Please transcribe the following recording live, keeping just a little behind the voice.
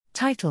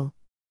Title: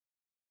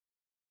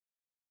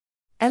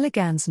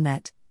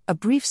 ElegansNet, a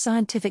brief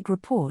scientific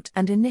report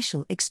and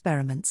initial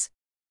experiments.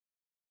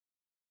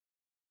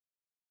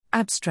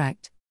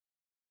 Abstract.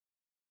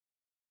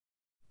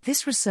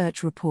 This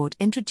research report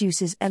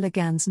introduces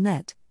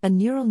ElegansNet, a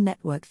neural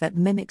network that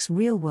mimics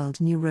real-world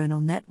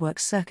neuronal network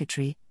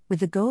circuitry,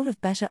 with the goal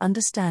of better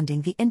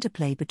understanding the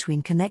interplay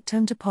between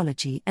connectome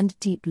topology and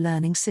deep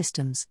learning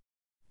systems.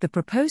 The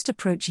proposed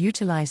approach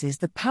utilizes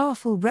the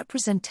powerful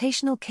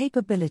representational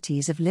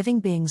capabilities of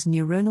living beings'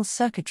 neuronal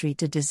circuitry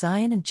to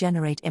design and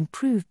generate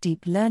improved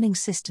deep learning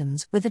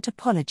systems with a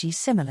topology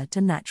similar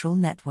to natural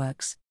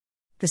networks.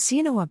 The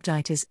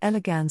Cenoobditis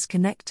elegans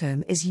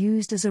connectome is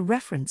used as a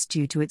reference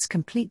due to its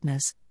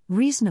completeness,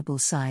 reasonable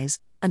size,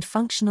 and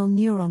functional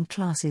neuron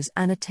classes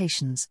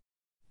annotations.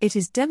 It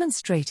is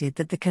demonstrated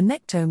that the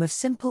connectome of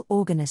simple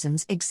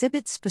organisms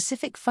exhibits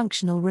specific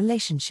functional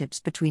relationships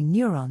between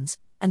neurons,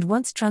 and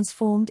once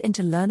transformed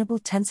into learnable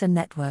tensor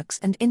networks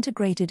and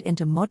integrated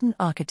into modern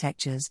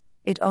architectures,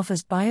 it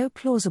offers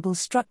bioplausible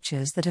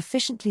structures that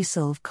efficiently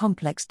solve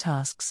complex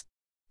tasks.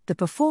 The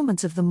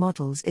performance of the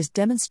models is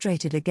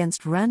demonstrated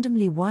against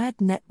randomly wired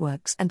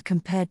networks and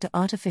compared to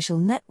artificial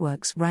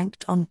networks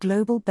ranked on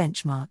global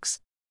benchmarks.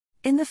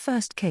 In the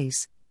first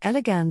case,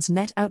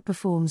 ElegansNet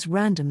outperforms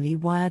randomly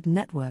wired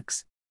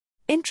networks.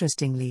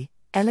 Interestingly,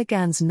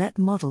 ElegansNet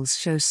models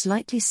show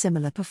slightly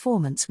similar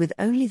performance with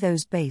only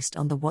those based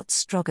on the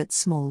Watts-Strogat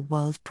small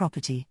world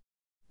property.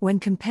 When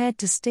compared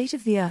to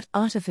state-of-the-art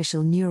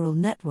artificial neural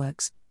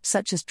networks,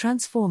 such as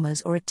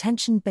transformers or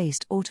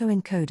attention-based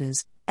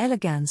autoencoders,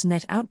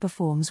 ElegansNet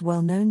outperforms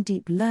well-known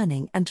deep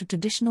learning and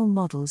traditional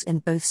models in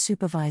both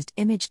supervised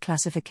image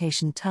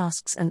classification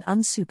tasks and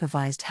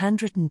unsupervised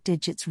handwritten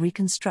digits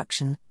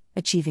reconstruction,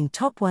 achieving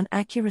top-1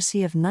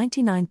 accuracy of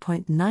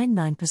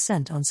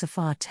 99.99% on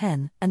SAFAR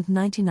 10 and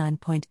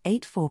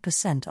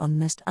 99.84% on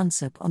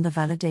MIST-UNSUP on the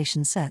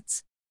validation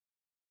sets.